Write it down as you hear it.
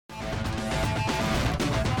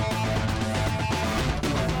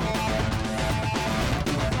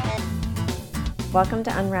Welcome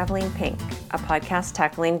to Unraveling Pink, a podcast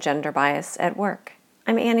tackling gender bias at work.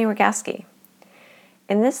 I'm Annie Rogaski.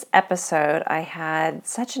 In this episode, I had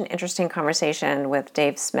such an interesting conversation with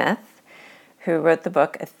Dave Smith, who wrote the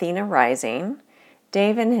book Athena Rising.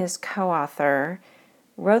 Dave and his co-author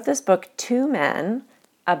wrote this book, Two Men,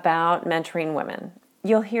 about mentoring women.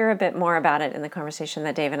 You'll hear a bit more about it in the conversation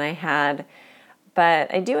that Dave and I had,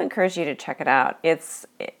 but I do encourage you to check it out.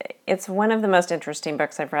 It's one of the most interesting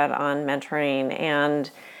books I've read on mentoring, and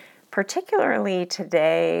particularly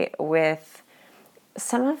today with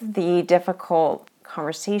some of the difficult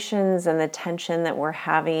conversations and the tension that we're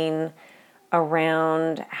having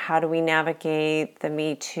around how do we navigate the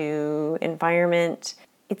Me Too environment.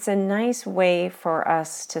 It's a nice way for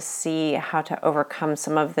us to see how to overcome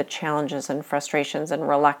some of the challenges and frustrations and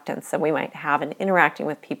reluctance that we might have in interacting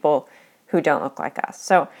with people who don't look like us.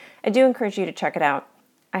 So I do encourage you to check it out.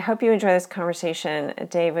 I hope you enjoy this conversation.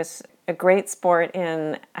 Dave was a great sport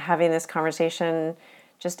in having this conversation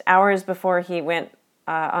just hours before he went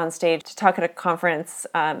on stage to talk at a conference.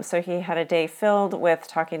 So he had a day filled with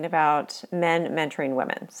talking about men mentoring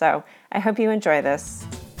women. So I hope you enjoy this.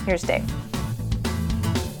 Here's Dave.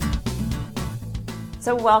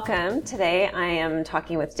 So welcome. Today I am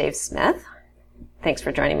talking with Dave Smith. Thanks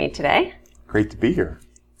for joining me today. Great to be here.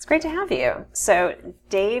 It's great to have you. So,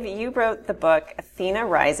 Dave, you wrote the book Athena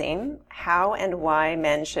Rising, How and Why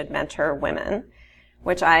Men Should Mentor Women,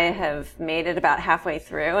 which I have made it about halfway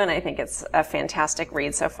through, and I think it's a fantastic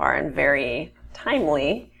read so far and very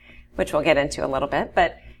timely, which we'll get into a little bit.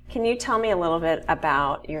 But can you tell me a little bit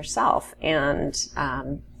about yourself and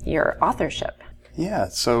your authorship? Yeah,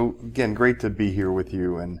 so again, great to be here with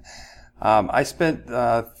you. And I spent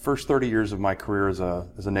the first 30 years of my career as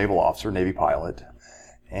a naval officer, Navy pilot.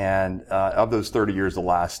 And of those 30 years, the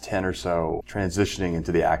last 10 or so, transitioning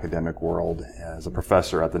into the academic world as a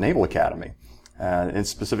professor at the Naval Academy, and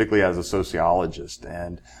specifically as a sociologist.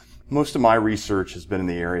 And most of my research has been in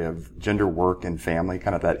the area of gender, work, and family,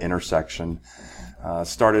 kind of that intersection.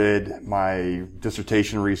 Started my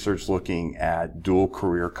dissertation research looking at dual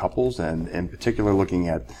career couples, and in particular looking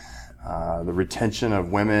at the retention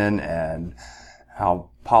of women and how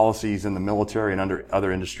policies in the military and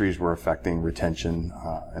other industries were affecting retention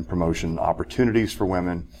and promotion opportunities for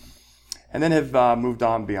women. And then have moved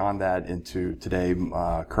on beyond that into today,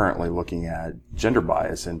 currently looking at gender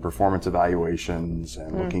bias and performance evaluations,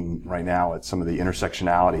 and looking right now at some of the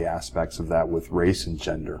intersectionality aspects of that with race and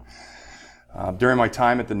gender. During my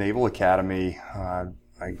time at the Naval Academy, I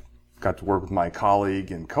got to work with my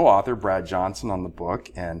colleague and co-author, Brad Johnson, on the book.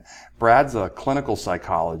 And Brad's a clinical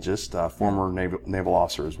psychologist, a former naval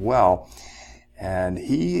officer as well. And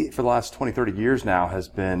he, for the last 20, 30 years now, has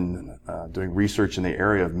been doing research in the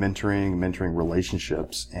area of mentoring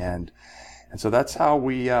relationships. And so that's how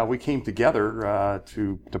we came together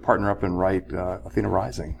to partner up and write Athena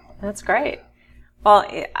Rising. That's great.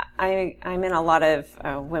 Well, I'm in a lot of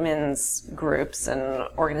women's groups and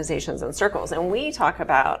organizations and circles, and we talk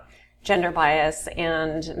about gender bias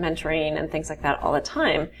and mentoring and things like that all the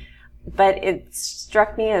time. But it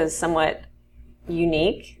struck me as somewhat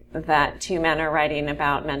unique that two men are writing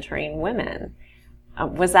about mentoring women.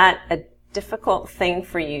 Was that a difficult thing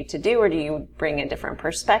for you to do, or do you bring a different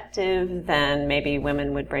perspective than maybe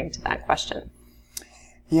women would bring to that question?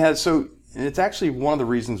 Yeah, so it's actually one of the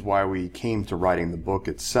reasons why we came to writing the book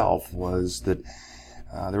itself was that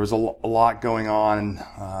there was a lot going on,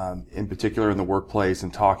 in particular in the workplace,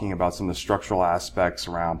 and talking about some of the structural aspects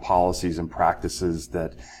around policies and practices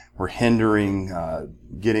that were hindering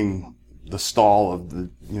getting the stall of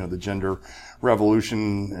the gender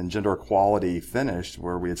revolution and gender equality finished,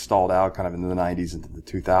 where we had stalled out kind of in the 90s into the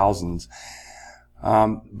 2000s.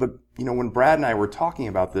 But when Brad and I were talking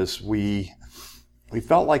about this, we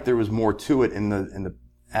felt like there was more to it in the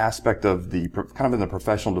aspect of the kind of in the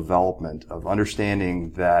professional development of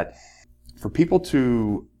understanding that for people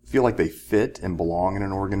to feel like they fit and belong in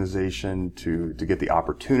an organization, to get the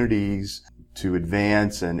opportunities to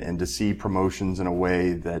advance and to see promotions in a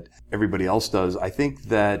way that everybody else does, I think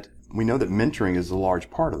that we know that mentoring is a large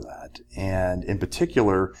part of that. And in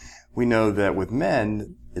particular, we know that with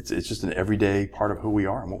men, it's just an everyday part of who we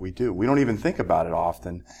are and what we do. We don't even think about it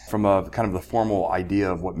often from a kind of the formal idea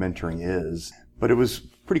of what mentoring is. But it was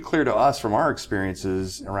pretty clear to us from our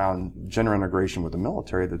experiences around gender integration with the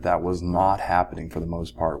military that was not happening for the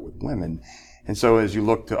most part with women. And so as you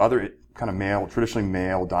look to other kind of traditionally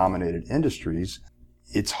male-dominated industries,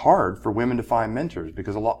 it's hard for women to find mentors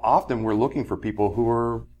because often we're looking for people who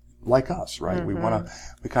are like us, right? Mm-hmm.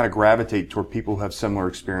 We kind of gravitate toward people who have similar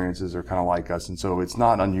experiences or kind of like us. And so it's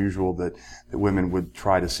not unusual that women would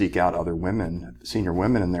try to seek out other women, senior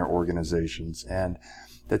women in their organizations. And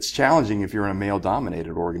that's challenging if you're in a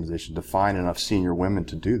male-dominated organization to find enough senior women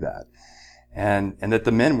to do that. And that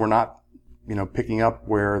the men were not, picking up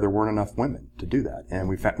where there weren't enough women to do that. And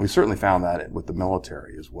we certainly found that with the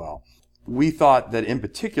military as well. We thought that in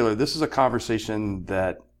particular, this is a conversation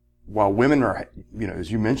that while women are,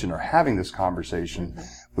 as you mentioned, are having this conversation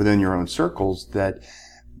within your own circles, that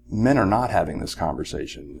men are not having this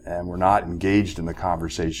conversation and were not engaged in the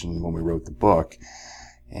conversation when we wrote the book.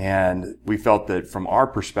 And we felt that from our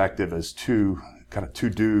perspective as two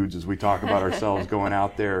dudes, as we talk about ourselves going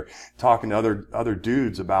out there, talking to other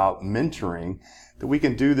dudes about mentoring, that we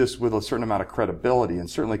can do this with a certain amount of credibility, and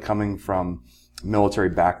certainly coming from military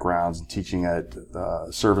backgrounds and teaching at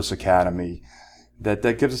service academy, that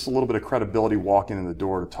gives us a little bit of credibility walking in the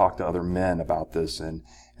door to talk to other men about this. And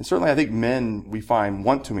certainly I think men, we find,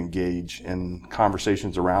 want to engage in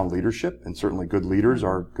conversations around leadership, and certainly good leaders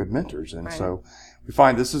are good mentors. And so we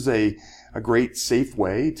find this is a great, safe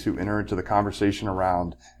way to enter into the conversation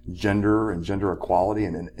around gender and gender equality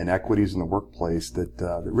and inequities in the workplace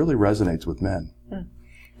that really resonates with men.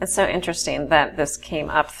 It's so interesting that this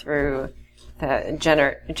came up through the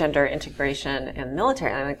gender integration in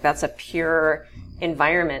military. I think that's a pure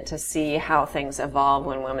environment to see how things evolve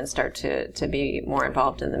when women start to be more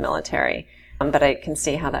involved in the military. But I can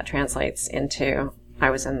see how that translates into,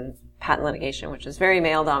 I was in patent litigation, which is very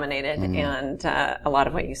male-dominated, and a lot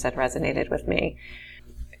of what you said resonated with me.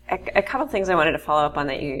 A couple of things I wanted to follow up on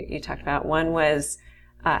that you talked about. One was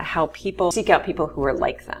how people seek out people who are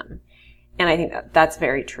like them. And I think that's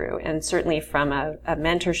very true. And certainly from a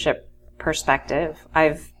mentorship perspective,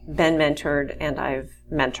 I've been mentored and I've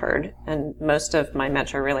mentored, and most of my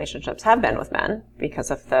mentor relationships have been with men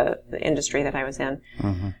because of the industry that I was in.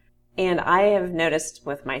 Mm-hmm. And I have noticed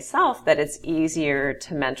with myself that it's easier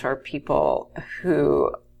to mentor people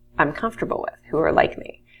who I'm comfortable with, who are like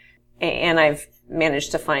me. And I've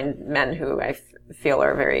managed to find men who I feel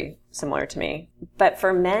are very similar to me. But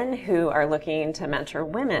for men who are looking to mentor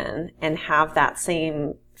women and have that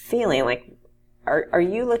same feeling, like, are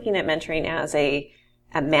you looking at mentoring as a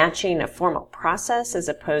matching, a formal process, as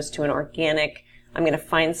opposed to an organic, I'm going to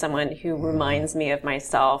find someone who reminds me of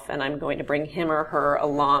myself and I'm going to bring him or her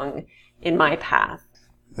along in my path?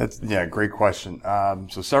 That's, great question.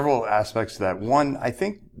 So several aspects to that. One, I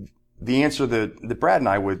think the answer that Brad and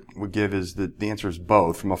I would give is that the answer is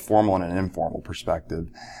both, from a formal and an informal perspective.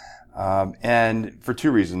 And for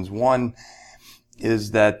two reasons. One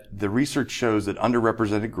is that the research shows that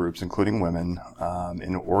underrepresented groups, including women,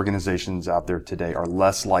 in organizations out there today, are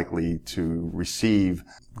less likely to receive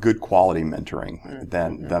good quality mentoring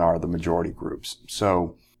than are the majority groups.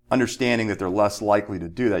 So understanding that they're less likely to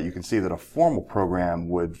do that, you can see that a formal program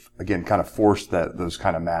would, again, kind of force those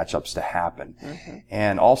kind of matchups to happen. Mm-hmm.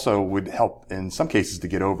 And also would help in some cases to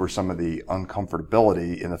get over some of the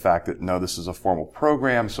uncomfortability in the fact that, no, this is a formal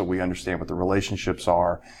program, so we understand what the relationships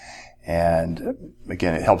are. And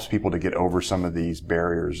again, it helps people to get over some of these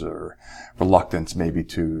barriers or reluctance maybe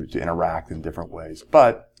to interact in different ways.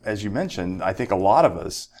 But as you mentioned, I think a lot of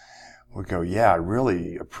us would go, I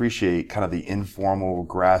really appreciate kind of the informal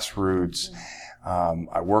grassroots.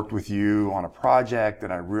 I worked with you on a project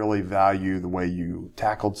and I really value the way you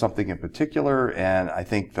tackled something in particular. And I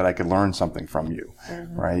think that I could learn something from you.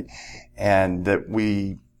 Mm-hmm. Right. And that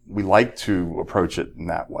we like to approach it in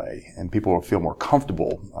that way, and people will feel more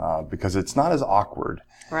comfortable because it's not as awkward.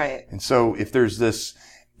 Right. And so if there's this,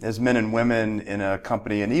 as men and women in a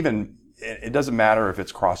company, and even it doesn't matter if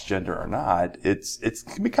it's cross-gender or not, it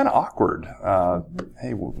can be kind of awkward.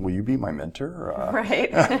 Hey, will you be my mentor?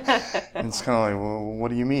 Right. And it's kind of like, well,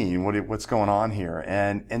 what do you mean? What's going on here?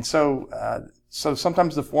 And so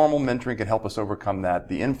sometimes the formal mentoring can help us overcome that.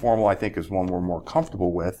 The informal, I think, is one we're more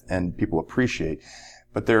comfortable with and people appreciate.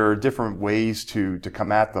 But there are different ways to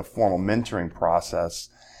come at the formal mentoring process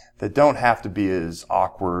that don't have to be as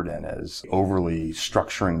awkward and as overly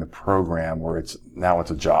structuring the program where it's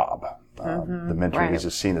a job. The mentoring is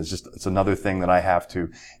just seen as it's another thing that I have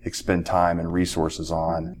to expend time and resources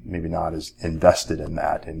on, maybe not as invested in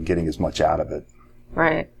that and getting as much out of it.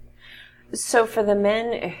 Right. So for the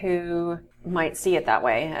men who might see it that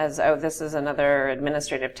way, as, this is another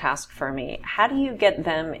administrative task for me, how do you get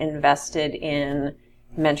them invested in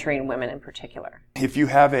mentoring women in particular? If you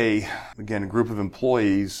have a group of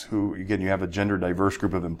employees who, you have a gender diverse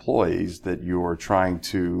group of employees that you're trying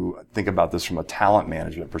to think about this from a talent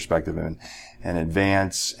management perspective and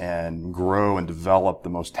advance and grow and develop the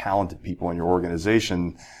most talented people in your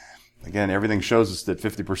organization, again, everything shows us that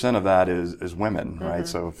 50% of that is women, right?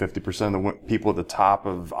 So 50% of the people at the top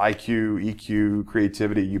of IQ, EQ,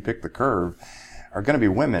 creativity, you pick the curve, are going to be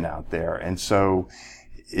women out there. And so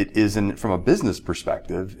it isn't, from a business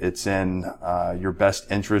perspective, it's in your best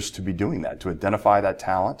interest to be doing that, to identify that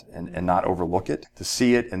talent and not overlook it, to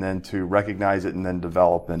see it and then to recognize it and then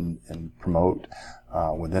develop and promote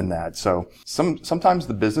within that. So sometimes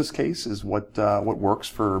the business case is what works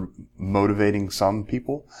for motivating some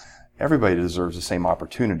people. Everybody deserves the same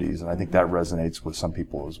opportunities, and I think that resonates with some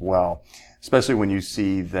people as well, especially when you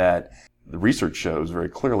see that the research shows very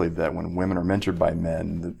clearly that when women are mentored by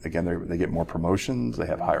men, again, they get more promotions, they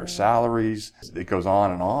have higher salaries. It goes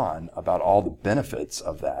on and on about all the benefits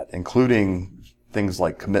of that, including things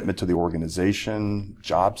like commitment to the organization,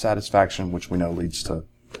 job satisfaction, which we know leads to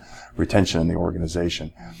retention in the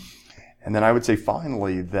organization. And then I would say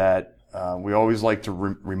finally that we always like to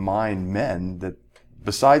remind men that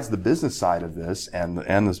besides the business side of this and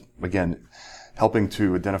this, again, helping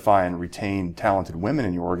to identify and retain talented women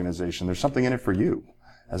in your organization, there's something in it for you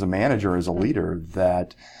as a manager, as a leader,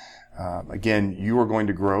 that, again, you are going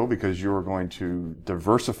to grow because you are going to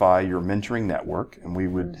diversify your mentoring network. And we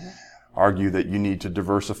would argue that you need to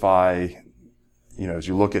diversify, as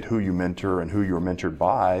you look at who you mentor and who you're mentored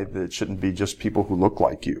by, that it shouldn't be just people who look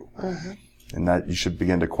like you. And that you should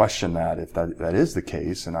begin to question that if that is the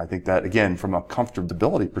case. And I think that, again, from a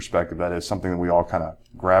comfortability perspective, that is something that we all kind of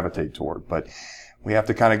gravitate toward. But we have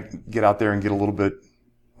to kind of get out there and get a little bit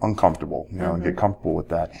uncomfortable, and get comfortable with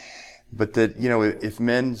that. But that, if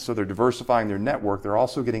men, so they're diversifying their network, they're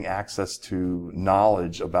also getting access to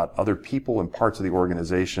knowledge about other people and parts of the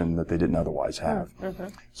organization that they didn't otherwise have.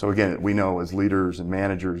 So again, we know as leaders and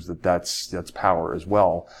managers that's power as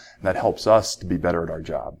well. And that helps us to be better at our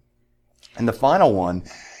job. And the final one,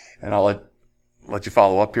 and I'll let you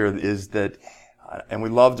follow up here, is that, and we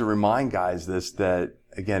love to remind guys this, that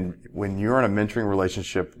again, when you're in a mentoring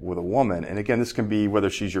relationship with a woman, and again, this can be whether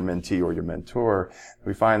she's your mentee or your mentor,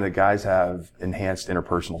 we find that guys have enhanced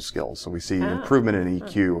interpersonal skills. So we see improvement in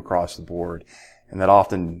EQ across the board, and that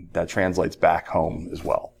often that translates back home as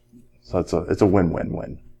well. So it's a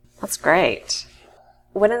win-win-win. That's great.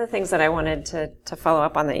 One of the things that I wanted to follow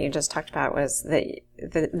up on that you just talked about was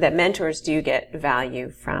that mentors do get value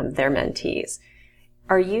from their mentees.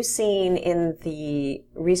 Are you seeing in the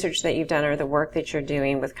research that you've done or the work that you're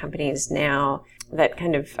doing with companies now that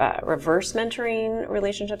kind of reverse mentoring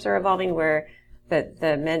relationships are evolving, where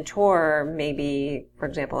the mentor, maybe, for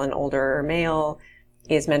example, an older male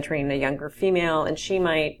is mentoring a younger female, and she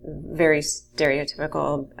might, very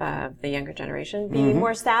stereotypical of the younger generation, be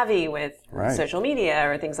more savvy with social media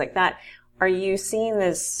or things like that. Are you seeing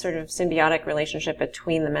this sort of symbiotic relationship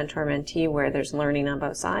between the mentor-mentee where there's learning on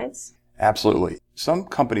both sides? Absolutely. Some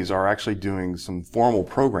companies are actually doing some formal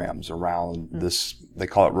programs around this. They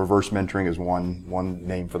call it reverse mentoring is one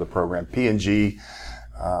name for the program. P&G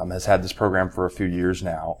has had this program for a few years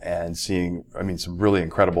now and seeing, some really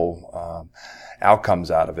incredible outcomes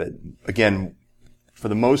out of it. Again, for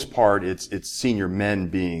the most part, it's senior men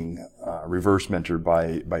being reverse mentored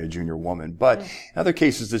by a junior woman. But in other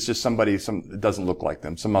cases, it's just somebody, it doesn't look like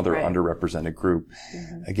them, some other underrepresented group.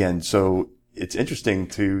 Again, so it's interesting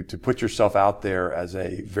to put yourself out there as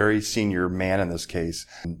a very senior man in this case.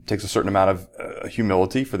 It takes a certain amount of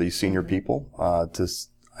humility for these senior people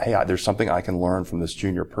hey, there's something I can learn from this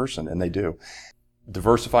junior person, and they do.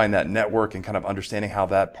 Diversifying that network and kind of understanding how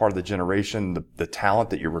that part of the generation, the talent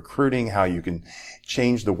that you're recruiting, how you can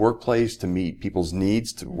change the workplace to meet people's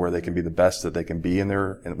needs to where they can be the best that they can be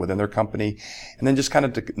within their company. And then just kind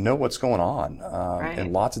of to know what's going on,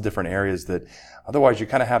 in lots of different areas that otherwise you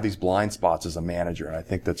kind of have these blind spots as a manager. And I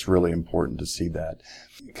think that's really important to see that.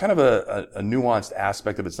 Kind of a nuanced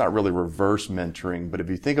aspect of it's not really reverse mentoring, but if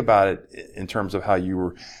you think about it in terms of how you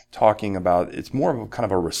were talking about, it's more of a kind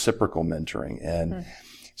of a reciprocal mentoring. And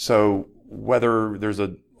so whether there's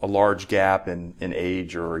a large gap in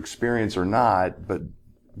age or experience or not, but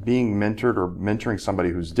being mentored or mentoring somebody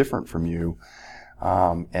who's different from you,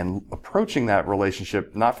 and approaching that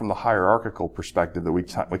relationship not from the hierarchical perspective that we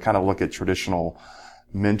kind of look at traditional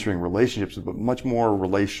mentoring relationships, but much more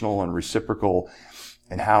relational and reciprocal,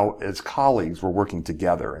 and how as colleagues we're working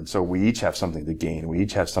together. And so we each have something to gain. We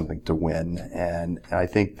each have something to win. And I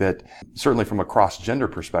think that certainly from a cross-gender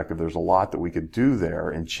perspective, there's a lot that we could do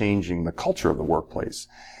there in changing the culture of the workplace.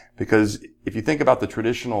 Because if you think about the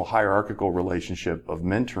traditional hierarchical relationship of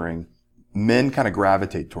mentoring, men kind of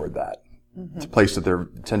gravitate toward that. It's a place that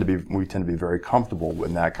we tend to be very comfortable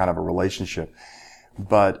in that kind of a relationship.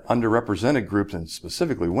 But underrepresented groups, and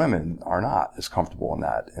specifically women, are not as comfortable in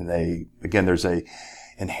that. And there's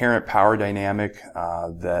inherent power dynamic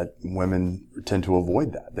that women tend to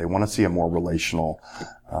avoid that. They want to see a more relational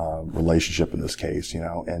relationship in this case,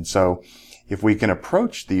 And so if we can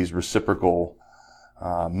approach these reciprocal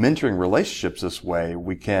mentoring relationships this way,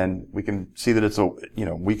 we can see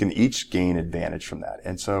that we can each gain advantage from that.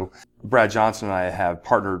 And so Brad Johnson and I have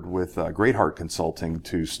partnered with Great Heart Consulting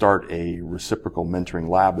to start a reciprocal mentoring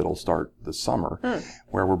lab that'll start this summer,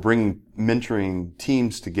 where we're bringing mentoring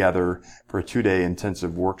teams together for a 2-day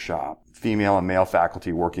intensive workshop, female and male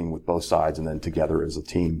faculty working with both sides and then together as a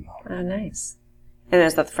team. Oh, nice. And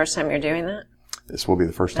is that the first time you're doing that? This will be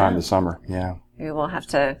the first time this summer, yeah. Maybe we'll have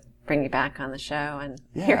to bring you back on the show and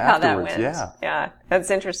hear how that went. Yeah, that's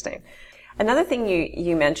interesting. Another thing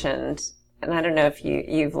you mentioned, and I don't know if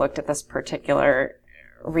you've looked at this particular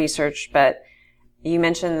research, but you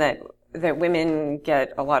mentioned that women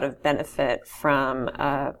get a lot of benefit from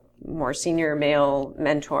a more senior male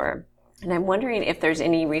mentor. And I'm wondering if there's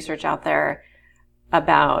any research out there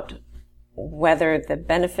about whether the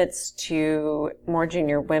benefits to more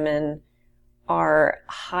junior women are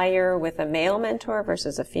higher with a male mentor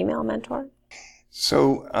versus a female mentor?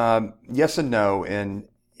 So, yes and no. And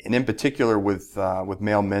in particular with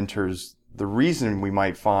male mentors, the reason we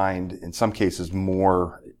might find in some cases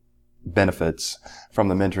more benefits from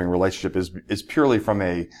the mentoring relationship is purely from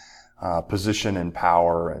a position and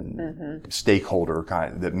power and stakeholder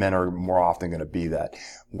kind that men are more often going to be that,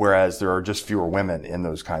 whereas there are just fewer women in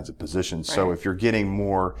those kinds of positions. Right. So if you're getting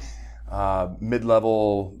more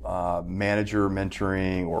mid-level manager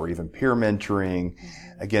mentoring or even peer mentoring,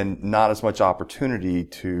 again, not as much opportunity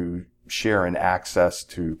to share in access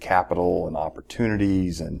to capital and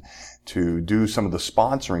opportunities and to do some of the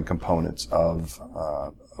sponsoring components of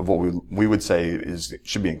what we would say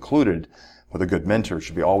should be included with a good mentor.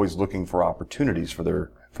 Should be always looking for opportunities for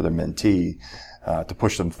their mentee to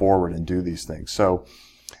push them forward and do these things. So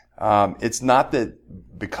it's not that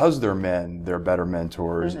because they're men, they're better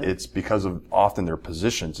mentors. It's because of often their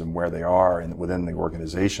positions and where they are within the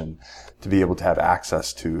organization to be able to have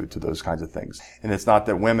access to those kinds of things. And it's not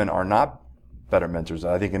that women are not better mentors.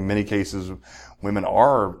 I think in many cases, women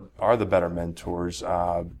are the better mentors,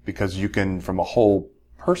 because you can, from a whole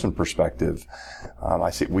person perspective,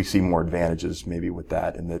 we see more advantages maybe with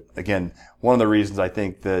that. And that, again, one of the reasons I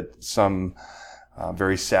think that some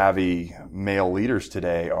very savvy male leaders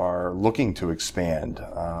today are looking to expand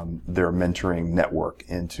their mentoring network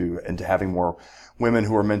into having more women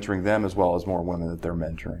who are mentoring them as well as more women that they're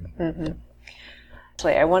mentoring.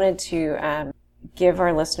 Actually, I wanted to give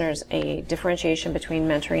our listeners a differentiation between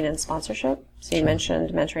mentoring and sponsorship. So you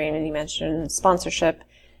mentioned mentoring and you mentioned sponsorship,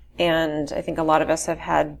 and I think a lot of us have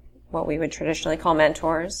had what we would traditionally call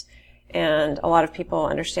mentors. And a lot of people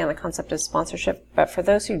understand the concept of sponsorship, but for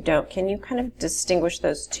those who don't, can you kind of distinguish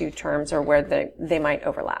those two terms or where they might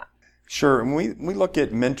overlap? Sure. And we look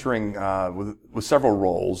at mentoring with several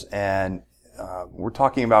roles, and we're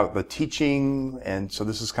talking about the teaching, and so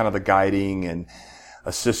this is kind of the guiding and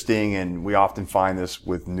assisting, and we often find this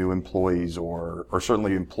with new employees or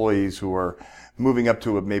certainly employees who are moving up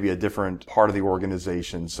to maybe a different part of the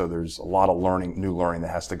organization. So there's a lot of new learning that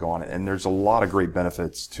has to go on. And there's a lot of great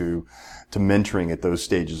benefits to mentoring at those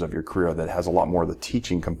stages of your career that has a lot more of the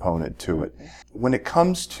teaching component to it. When it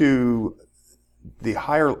comes to the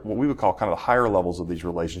what we would call kind of the higher levels of these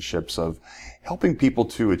relationships of helping people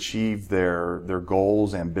to achieve their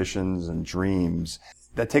goals, ambitions, and dreams,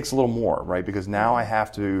 that takes a little more, right? Because now I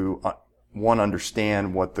have to,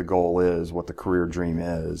 understand what the goal is, what the career dream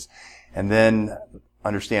is, and then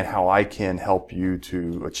understand how I can help you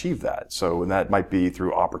to achieve that. So, and that might be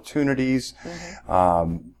through opportunities,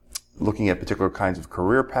 looking at particular kinds of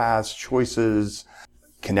career paths, choices,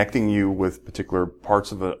 connecting you with particular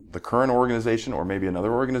parts of the current organization or maybe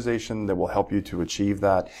another organization that will help you to achieve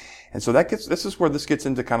that. And so this is where this gets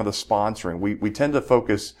into kind of the sponsoring. We tend to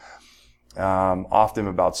focus often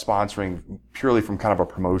about sponsoring purely from kind of a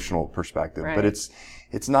promotional perspective, right. But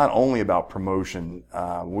it's not only about promotion.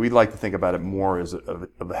 We like to think about it more as of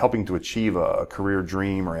helping to achieve a career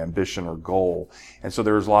dream or ambition or goal. And so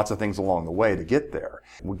there's lots of things along the way to get there.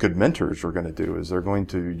 What good mentors are going to do is they're going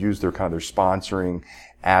to use their sponsoring,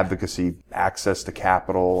 advocacy, access to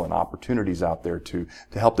capital and opportunities out there to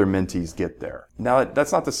help their mentees get there. Now,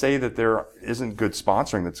 that's not to say that there isn't good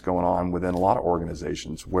sponsoring that's going on within a lot of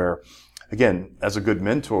organizations where, again, as a good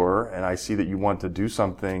mentor, and I see that you want to do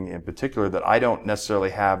something in particular that I don't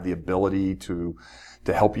necessarily have the ability to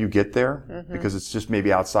help you get there, because it's just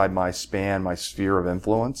maybe outside my sphere of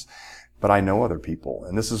influence, but I know other people.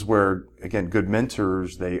 And this is where, again, good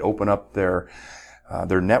mentors, they open up their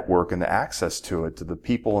their network and the access to it, to the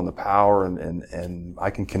people and the power, and I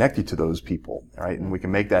can connect you to those people, right? And we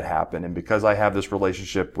can make that happen. And because I have this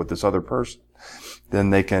relationship with this other person, then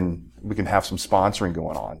we can have some sponsoring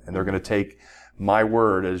going on, and they're going to take my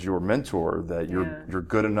word as your mentor that you're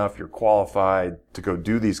good enough, you're qualified to go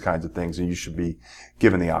do these kinds of things, and you should be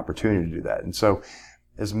given the opportunity to do that. And so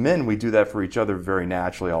as men, we do that for each other very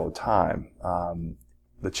naturally all the time.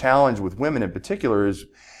 The challenge with women in particular is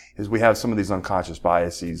we have some of these unconscious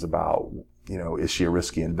biases about, is she a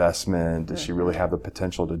risky investment? Does she really have the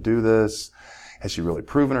potential to do this? Has she really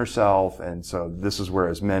proven herself? And so this is where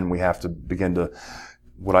as men we have to begin to,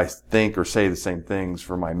 what I think or say the same things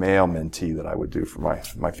for my male mentee that I would do for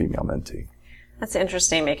my female mentee. That's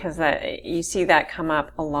interesting because you see that come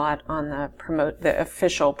up a lot on the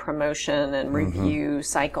official promotion and review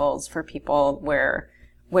cycles for people where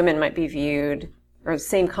women might be viewed, or the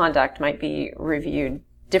same conduct might be reviewed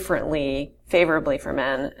differently, favorably for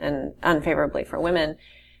men and unfavorably for women.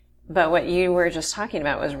 But what you were just talking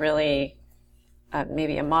about was really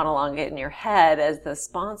maybe a monologue in your head as the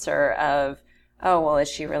sponsor of, oh, well, is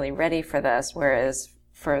she really ready for this? Whereas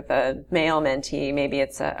for the male mentee, maybe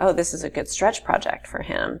it's this is a good stretch project for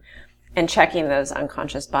him. And checking those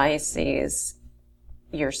unconscious biases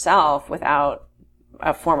yourself without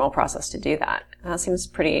a formal process to do that. That seems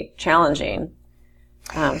pretty challenging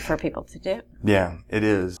for people to do. Yeah, it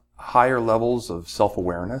is. Higher levels of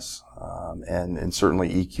self-awareness, and certainly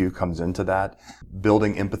EQ comes into that.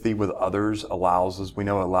 Building empathy with others allows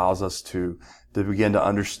us to begin to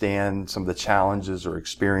understand some of the challenges or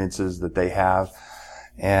experiences that they have.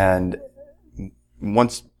 And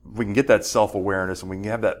once we can get that self-awareness and we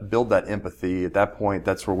can build that empathy, at that point,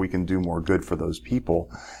 that's where we can do more good for those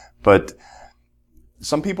people. But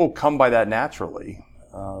some people come by that naturally.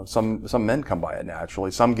 Some men come by it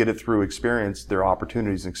naturally. Some get it through experience, their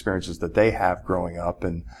opportunities and experiences that they have growing up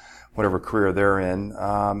and whatever career they're in.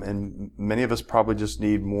 And many of us probably just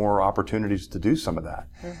need more opportunities to do some of that.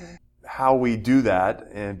 Mm-hmm. How we do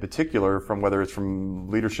that, in particular, from whether it's from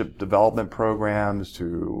leadership development programs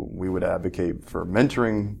to we would advocate for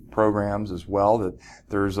mentoring programs as well, that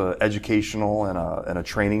there's an educational and a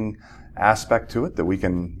training aspect to it that we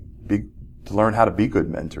can to learn how to be good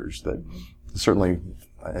mentors. That certainly,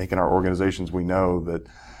 I think in our organizations we know that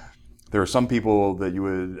there are some people that you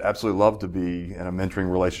would absolutely love to be in a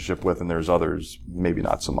mentoring relationship with, and there's others maybe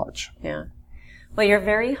not so much. Yeah. Well, you're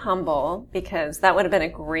very humble, because that would have been a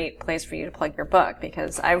great place for you to plug your book,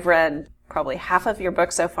 because I've read probably half of your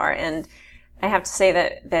book so far, and I have to say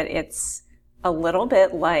that it's a little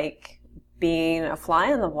bit like being a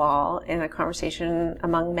fly on the wall in a conversation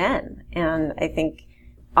among men. And I think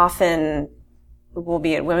often we'll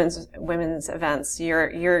be at women's events.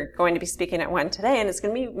 You're going to be speaking at one today, and it's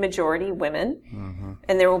going to be majority women. Mm-hmm.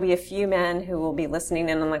 And there will be a few men who will be listening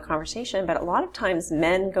in on the conversation, but a lot of times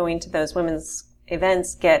men going to those women's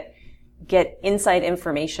events get inside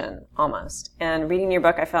information almost. And reading your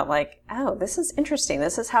book, I felt like, oh, this is interesting.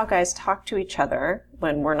 This is how guys talk to each other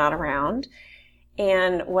when we're not around.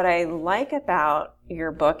 And what I like about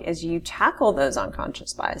your book is you tackle those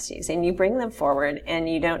unconscious biases and you bring them forward, and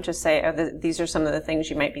you don't just say, oh, these are some of the things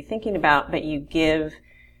you might be thinking about, but you give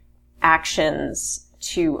actions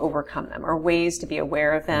to overcome them, or ways to be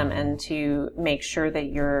aware of them and to make sure that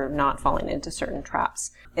you're not falling into certain traps.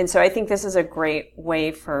 And so I think this is a great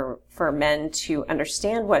way for men to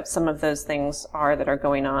understand what some of those things are that are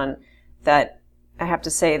going on. That I have to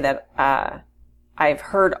say that I've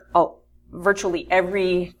heard virtually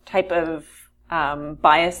every type of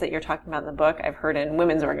bias that you're talking about in the book, I've heard in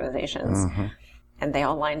women's organizations. Mm-hmm. And they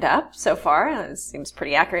all lined up so far. It seems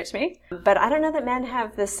pretty accurate to me. But I don't know that men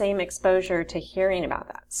have the same exposure to hearing about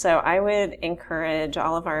that. So I would encourage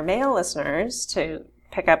all of our male listeners to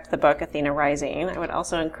pick up the book, Athena Rising. I would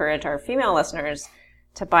also encourage our female listeners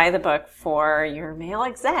to buy the book for your male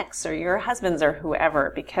execs or your husbands or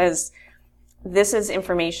whoever, because this is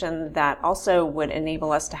information that also would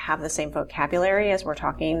enable us to have the same vocabulary as we're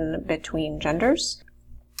talking between genders.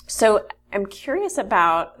 So I'm curious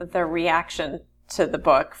about the reaction to the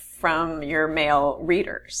book from your male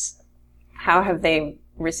readers. How have they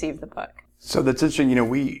received the book? So that's interesting. When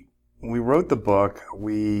we wrote the book,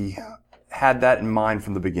 we had that in mind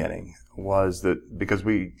from the beginning, was that because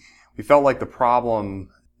we felt like the problem,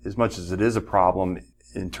 as much as it is a problem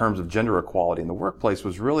in terms of gender equality in the workplace,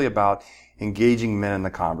 was really about engaging men in the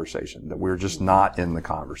conversation, that we're just not in the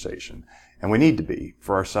conversation. And we need to be,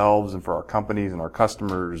 for ourselves and for our companies and our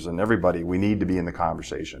customers and everybody. We need to be in the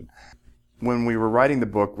conversation. When we were writing the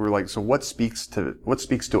book, we were like, so what speaks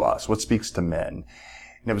to us? What speaks to men?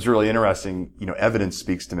 And it was really interesting, evidence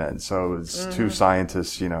speaks to men. So as two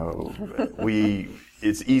scientists,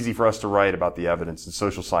 it's easy for us to write about the evidence, and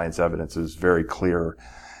social science evidence is very clear.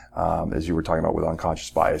 As you were talking about with unconscious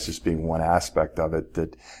bias just being one aspect of it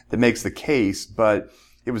that makes the case. But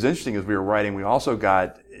it was interesting as we were writing, we also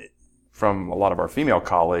got from a lot of our female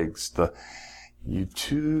colleagues, you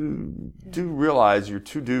two do realize you're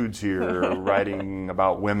two dudes here writing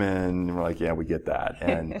about women. And we're like, yeah, we get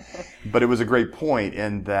that. But it was a great point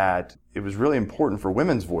in that it was really important for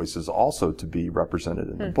women's voices also to be represented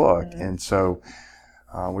in the book. And so,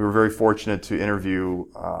 we were very fortunate to interview,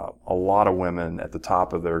 a lot of women at the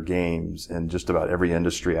top of their games in just about every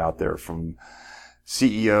industry out there, from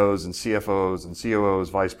CEOs and CFOs and COOs,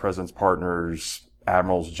 vice presidents, partners,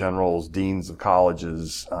 admirals, generals, deans of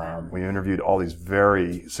colleges. We interviewed all these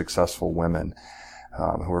very successful women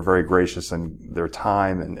who were very gracious in their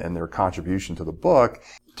time and their contribution to the book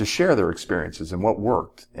to share their experiences and what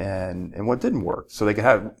worked and what didn't work. So they could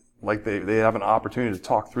have, they have an opportunity to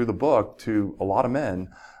talk through the book to a lot of men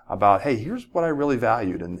about, hey, here's what I really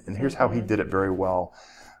valued and here's how he did it very well.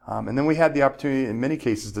 And then we had the opportunity in many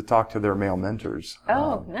cases to talk to their male mentors.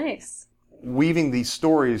 Oh, nice. Weaving these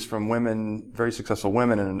stories from women, very successful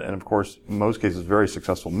women, and of course, in most cases, very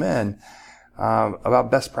successful men, about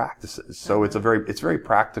best practices. So it's very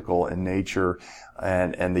practical in nature,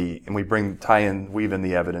 and we weave in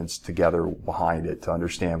the evidence together behind it to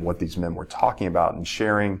understand what these men were talking about and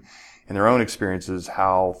sharing in their own experiences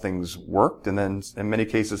how things worked, and then in many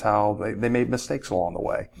cases how they made mistakes along the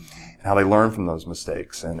way, and how they learned from those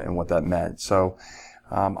mistakes and what that meant. So,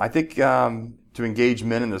 I think, to engage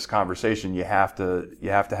men in this conversation, you have to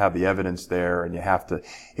have the evidence there, and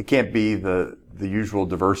it can't be the usual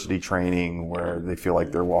diversity training where they feel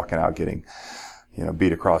like they're walking out getting,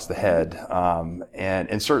 beat across the head.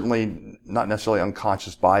 And certainly not necessarily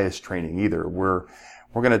unconscious bias training either. We're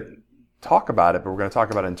going to talk about it, but we're going to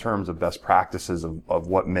talk about it in terms of best practices of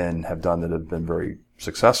what men have done that have been very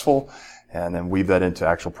successful, and then weave that into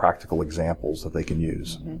actual practical examples that they can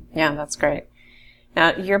use. Mm-hmm. Yeah, that's great.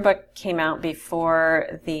 Now, your book came out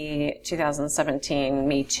before the 2017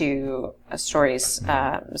 Me Too stories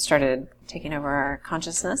started taking over our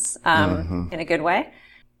consciousness in a good way.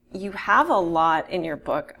 You have a lot in your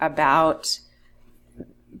book about,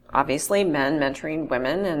 obviously, men mentoring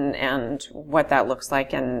women and what that looks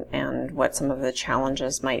like and what some of the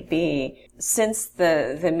challenges might be. Since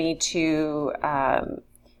the Me Too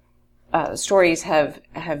stories have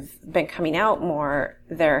been coming out more,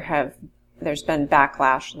 there's been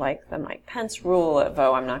backlash, like the Mike Pence rule of,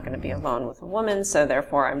 I'm not going to be alone with a woman, so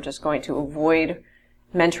therefore I'm just going to avoid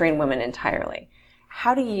mentoring women entirely.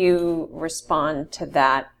 How do you respond to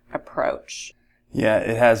that approach? Yeah,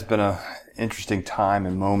 it has been an interesting time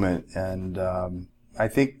and moment, and I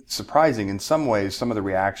think surprising in some ways. Some of the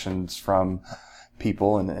reactions from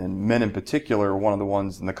people, and men in particular, one of the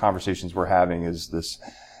ones in the conversations we're having is this,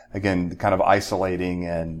 again, kind of isolating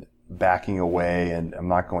and backing away, and I'm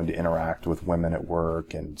not going to interact with women at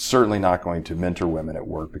work, and certainly not going to mentor women at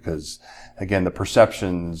work, because again, the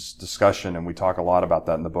perceptions discussion, and we talk a lot about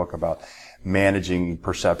that in the book, about managing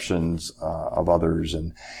perceptions of others,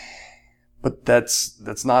 but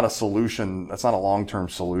that's not a solution. That's not a long-term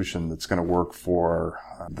solution that's going to work for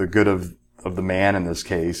the good of the man in this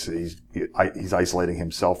case. He's isolating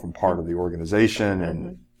himself from part of the organization,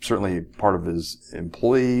 and certainly part of his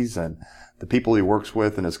employees and the people he works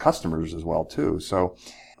with, and his customers as well too. So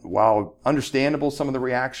while understandable, some of the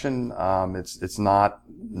reaction, it's not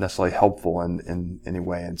necessarily helpful in any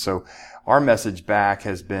way. And so our message back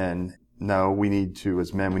has been, no, we need to,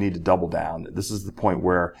 as men, we need to double down. This is the point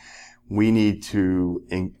where we need to,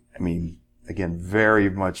 again, very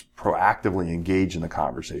much proactively engage in the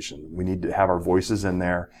conversation. We need to have our voices in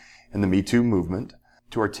there in the Me Too movement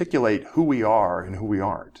to articulate who we are and who we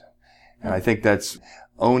aren't. And I think that's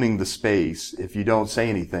owning the space. If you don't say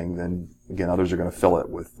anything, then again, others are going to fill it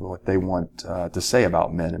with what they want to say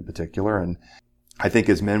about men in particular. And I think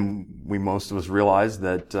as men, most of us realize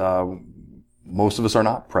that most of us are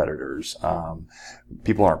not predators.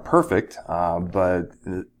 People aren't perfect, but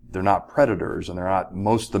they're not predators, and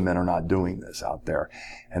most of the men are not doing this out there,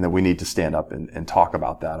 and that we need to stand up and talk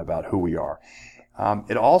about that, about who we are.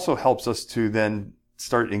 It also helps us to then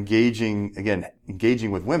start engaging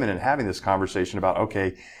with women and having this conversation about,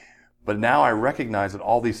 okay, but now I recognize that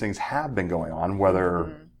all these things have been going on,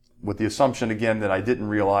 whether with the assumption, again, that I didn't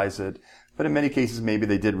realize it, but in many cases, maybe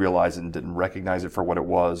they did realize it and didn't recognize it for what it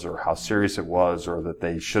was, or how serious it was, or that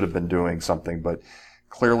they should have been doing something. But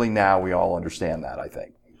clearly now we all understand that, I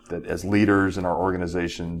think, that as leaders in our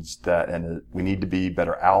organizations, and we need to be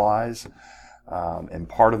better allies, And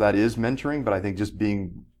part of that is mentoring, but I think just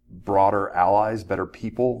being broader allies, better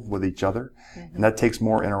people with each other. Mm-hmm. And that takes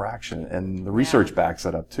more interaction. And the research backs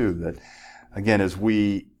that up too, that again, as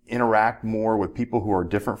we interact more with people who are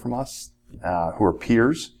different from us, who are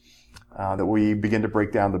peers, that we begin to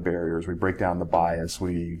break down the barriers, we break down the bias,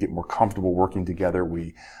 we get more comfortable working together,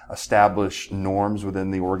 we establish norms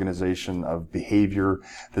within the organization of behavior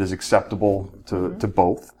that is acceptable to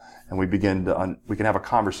both, and we begin to we can have a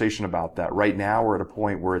conversation about that. Right now we're at a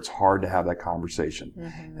point where it's hard to have that conversation,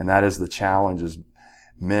 and that is the challenge. Is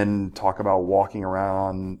men talk about walking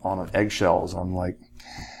around on eggshells. I'm like,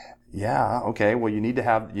 yeah, okay, well you need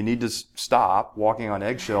to stop walking on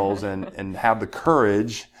eggshells and have the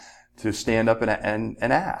courage to stand up and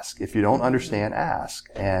ask. If you don't understand, ask.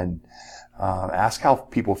 And ask how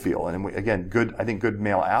people feel. And I think good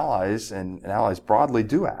male allies and allies broadly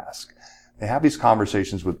do ask. They have these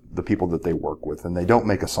conversations with the people that they work with, and they don't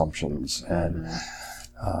make assumptions. And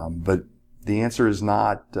but the answer is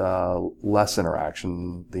not less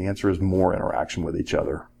interaction. The answer is more interaction with each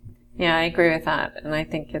other. Yeah, I agree with that. And I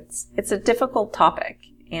think it's a difficult topic,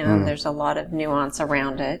 and there's a lot of nuance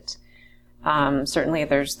around it. Certainly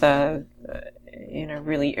there's the,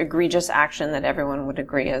 really egregious action that everyone would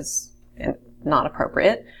agree is not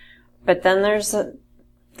appropriate. But then there's a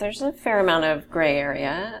fair amount of gray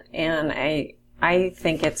area, and I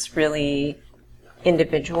think it's really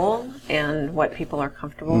individual and what people are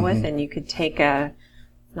comfortable with. And you could take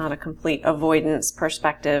not a complete avoidance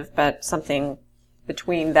perspective, but something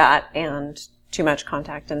between that and too much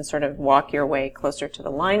contact, and sort of walk your way closer to the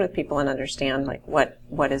line with people and understand like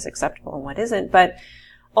what is acceptable and what isn't. But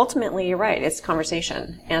ultimately, you're right. It's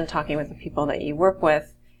conversation and talking with the people that you work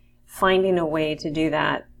with, finding a way to do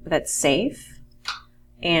that that's safe.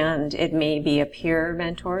 And it may be a peer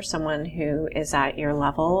mentor, someone who is at your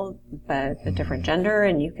level, but a different gender,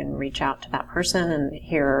 and you can reach out to that person and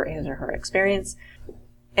hear his or her experience.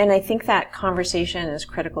 And I think that conversation is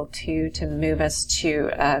critical too, to move us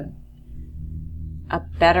to a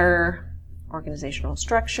better organizational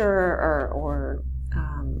structure or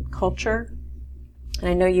culture. And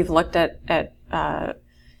I know you've looked at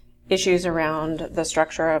issues around the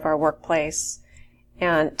structure of our workplace.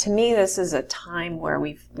 And to me, this is a time where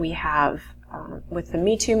we have, with the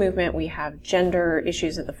Me Too movement, we have gender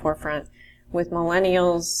issues at the forefront. With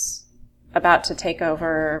millennials about to take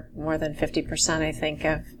over more than 50%, I think,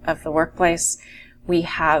 of the workplace, we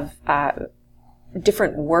have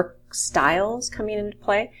different work styles coming into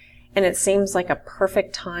play, and it seems like a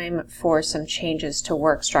perfect time for some changes to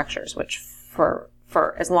work structures, which for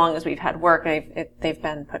as long as we've had work, they've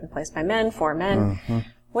been put in place by men, for men.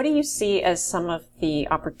 What do you see as some of the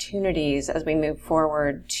opportunities as we move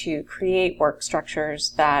forward to create work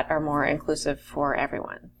structures that are more inclusive for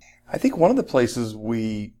everyone? I think one of the places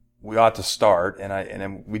we ought to start,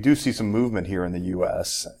 and we do see some movement here in the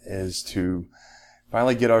U.S., is to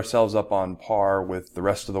finally get ourselves up on par with the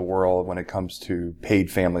rest of the world when it comes to paid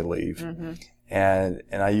family leave. And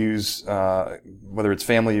I use, whether it's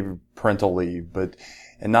family parental leave,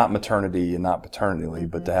 and not maternity and not paternity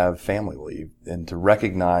leave, but to have family leave, and to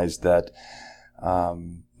recognize that,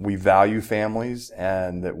 we value families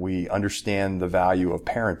and that we understand the value of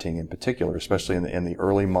parenting in particular, especially in the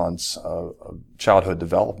early months of childhood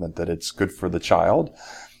development, that it's good for the child,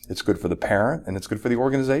 it's good for the parent, and it's good for the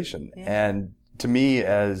organization. Yeah. And to me,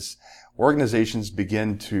 as organizations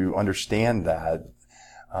begin to understand that,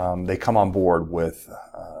 they come on board with,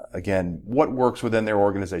 again, what works within their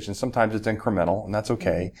organization. Sometimes it's incremental, and that's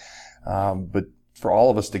okay. But for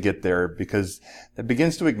all of us to get there, because it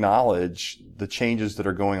begins to acknowledge the changes that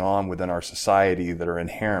are going on within our society that are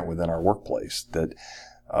inherent within our workplace. That,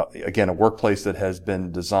 again, a workplace that has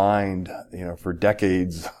been designed, for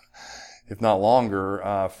decades, if not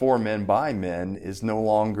longer, for men by men, is no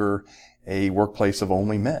longer a workplace of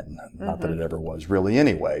only men. Not that it ever was really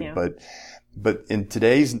anyway, but in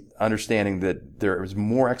today's understanding that there is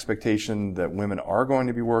more expectation that women are going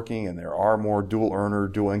to be working, and there are more dual earner,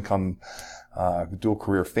 dual income, dual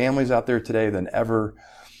career families out there today than ever,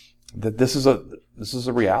 that this is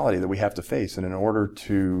a reality that we have to face. And in order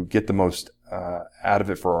to get the most out of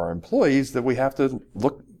it for our employees, that we have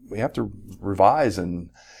to revise and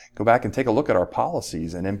go back and take a look at our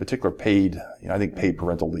policies, and in particular I think paid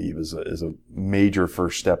parental leave is a major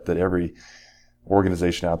first step that every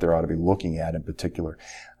organization out there ought to be looking at in particular.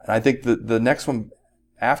 And I think the next one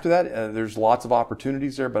after that, there's lots of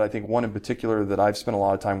opportunities there, but I think one in particular that I've spent a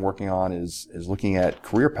lot of time working on is looking at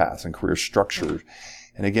career paths and career structure.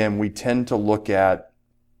 And again, we tend to look at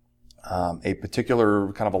a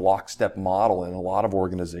particular kind of a lockstep model in a lot of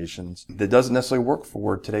organizations that doesn't necessarily work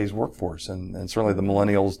for today's workforce. And certainly the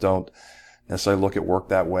millennials don't necessarily look at work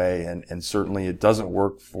that way. And certainly it doesn't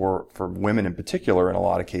work for women in particular in a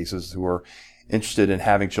lot of cases who are interested in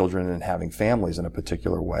having children and having families in a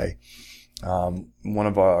particular way. One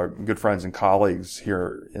of our good friends and colleagues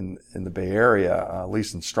here in the Bay Area,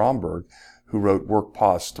 Lisa Stromberg, who wrote Work,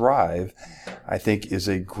 Pause, Thrive, I think is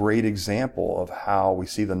a great example of how we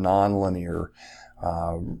see the nonlinear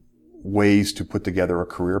ways to put together a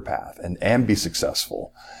career path and be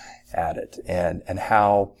successful at it, and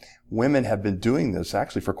how women have been doing this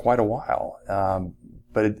actually for quite a while.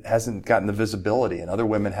 But it hasn't gotten the visibility, and other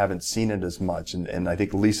women haven't seen it as much. And I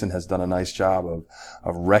think Leeson has done a nice job of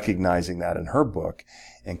recognizing that in her book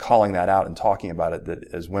and calling that out and talking about it,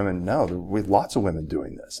 that as women know, we have lots of women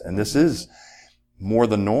doing this. And this is more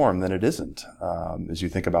the norm than it isn't, as you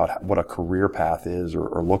think about what a career path is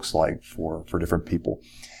or looks like for different people.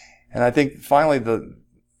 And I think finally the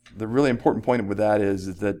really important point with that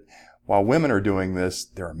is that while women are doing this,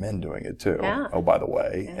 there are men doing it too. Yeah. Oh, by the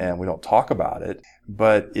way, and we don't talk about it,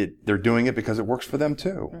 but they're doing it because it works for them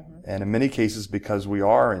too. Mm-hmm. And in many cases, because we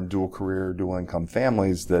are in dual career, dual income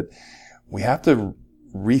families, that we have to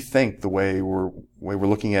rethink the way we're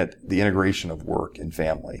looking at the integration of work and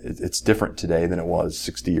family. It's different today than it was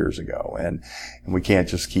 60 years ago, and we can't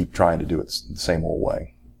just keep trying to do it the same old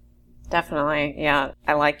way. Definitely, yeah.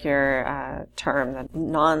 I like your term, the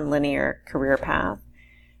non-linear career path,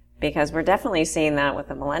 because we're definitely seeing that with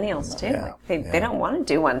the millennials too. Yeah, They don't want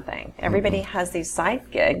to do one thing. Everybody has these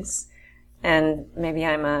side gigs, and maybe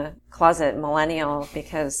I'm a closet millennial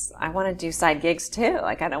because I want to do side gigs too.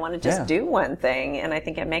 Like, I don't want to just do one thing, and I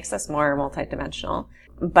think it makes us more multidimensional.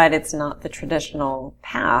 But it's not the traditional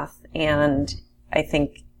path, and I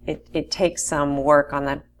think it takes some work on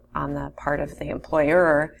the part of the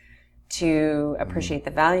employer to appreciate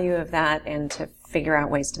the value of that and to figure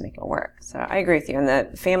out ways to make it work. So I agree with you. And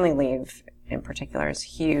the family leave in particular is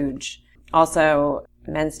huge. Also,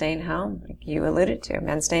 men staying home, like you alluded to,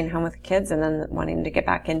 men staying home with kids and then wanting to get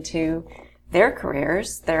back into their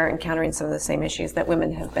careers. They're encountering some of the same issues that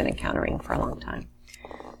women have been encountering for a long time.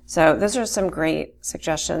 So those are some great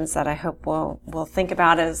suggestions that I hope we'll think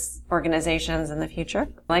about as organizations in the future.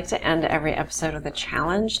 I like to end every episode with a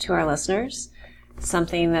challenge to our listeners,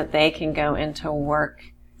 something that they can go into work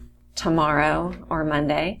tomorrow or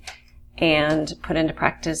Monday and put into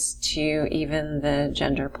practice to even the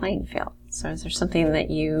gender playing field. So is there something that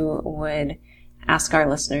you would ask our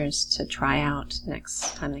listeners to try out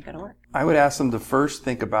next time they go to work? I would ask them to first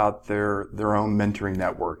think about their own mentoring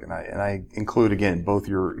network. And I include, again, both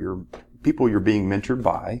your people you're being mentored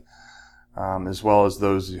by, as well as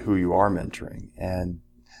those who you are mentoring. And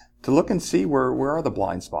to look and see where are the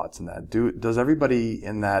blind spots in that. Does everybody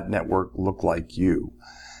in that network look like you?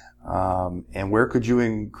 And where could you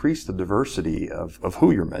increase the diversity of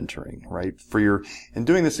who you're mentoring, right? And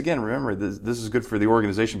doing this again, remember, this is good for the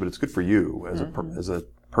organization, but it's good for you as a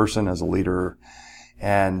person, as a leader,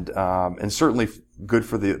 and certainly good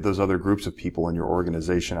for those other groups of people in your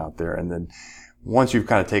organization out there. And then once you've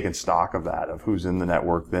kind of taken stock of that, of who's in the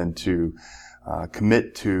network, then to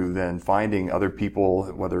commit to then finding other people,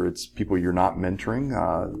 whether it's people you're not mentoring.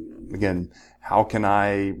 Again, how can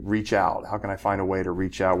I reach out? How can I find a way to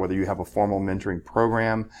reach out, whether you have a formal mentoring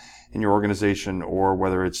program in your organization or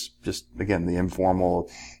whether it's just, again, the informal,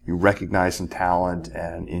 you recognize some talent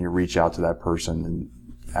and you reach out to that person and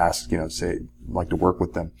ask, say, like to work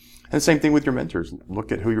with them. And the same thing with your mentors.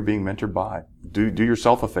 Look at who you're being mentored by. Do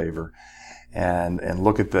yourself a favor and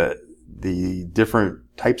look at the different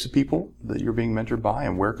types of people that you're being mentored by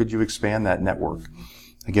and where could you expand that network,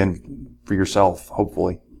 again, for yourself,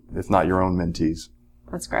 hopefully, if not your own mentees.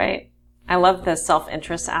 That's great. I love the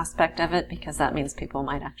self-interest aspect of it because that means people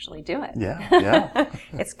might actually do it. Yeah.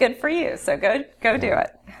 It's good for you, so go do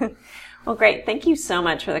it. Well, great. Thank you so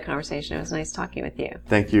much for the conversation. It was nice talking with you.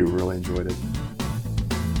 Thank you. Really enjoyed it.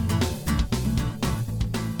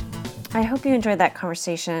 I hope you enjoyed that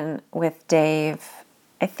conversation with Dave.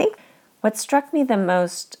 I think what struck me the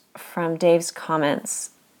most from Dave's comments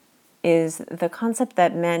is the concept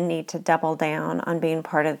that men need to double down on being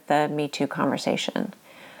part of the Me Too conversation.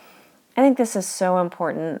 I think this is so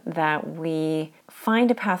important that we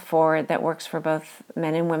find a path forward that works for both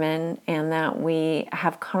men and women and that we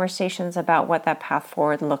have conversations about what that path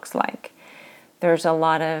forward looks like. There's a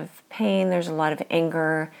lot of pain, there's a lot of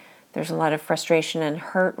anger, there's a lot of frustration and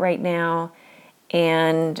hurt right now.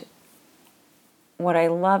 And what I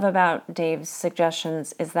love about Dave's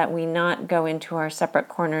suggestions is that we not go into our separate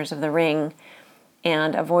corners of the ring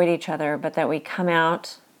and avoid each other, but that we come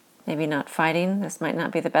out, maybe not fighting. This might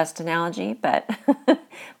not be the best analogy, but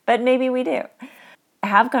but maybe we do.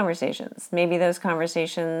 have conversations. Maybe those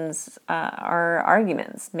conversations are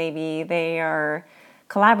arguments. Maybe they are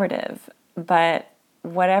collaborative. But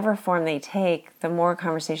whatever form they take, the more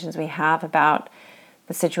conversations we have about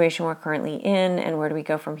the situation we're currently in and where do we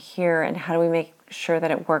go from here and how do we make sure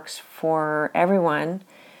that it works for everyone,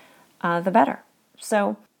 the better.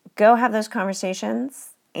 So go have those conversations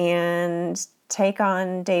and take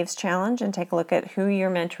on Dave's challenge and take a look at who you're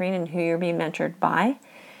mentoring and who you're being mentored by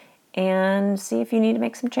and see if you need to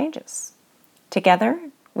make some changes. Together,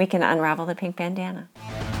 we can unravel the pink bandana.